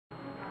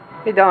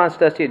Hey Don, it's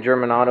Dusty at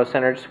German Auto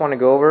Center. Just want to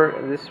go over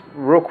this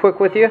real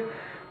quick with you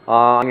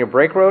on your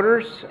brake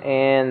rotors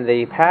and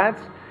the pads.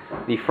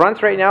 The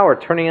fronts right now are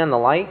turning on the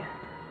light.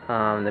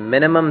 The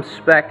minimum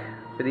spec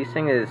for these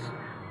things is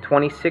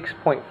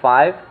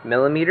 26.5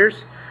 millimeters.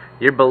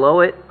 You're below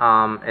it.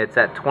 It's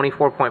at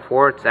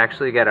 24.4. It's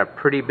actually got a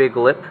pretty big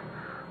lip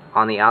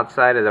on the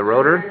outside of the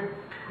rotor.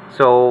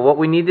 So what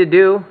we need to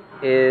do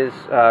is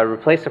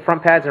replace the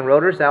front pads and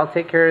rotors. That'll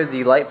take care of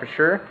the light for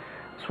sure.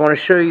 Just want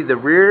to show you the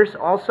rears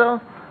also.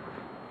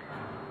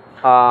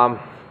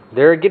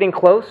 They're getting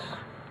close.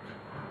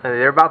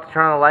 They're about to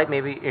turn on the light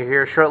maybe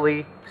here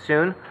shortly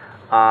soon.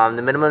 The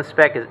minimum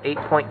spec is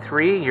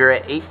 8.3. You're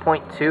at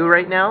 8.2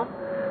 right now.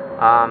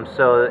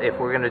 So if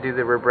we're going to do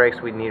the rear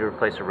brakes, we need to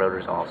replace the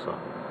rotors also.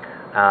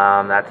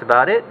 That's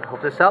about it.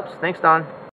 Hope this helps. Thanks, Don.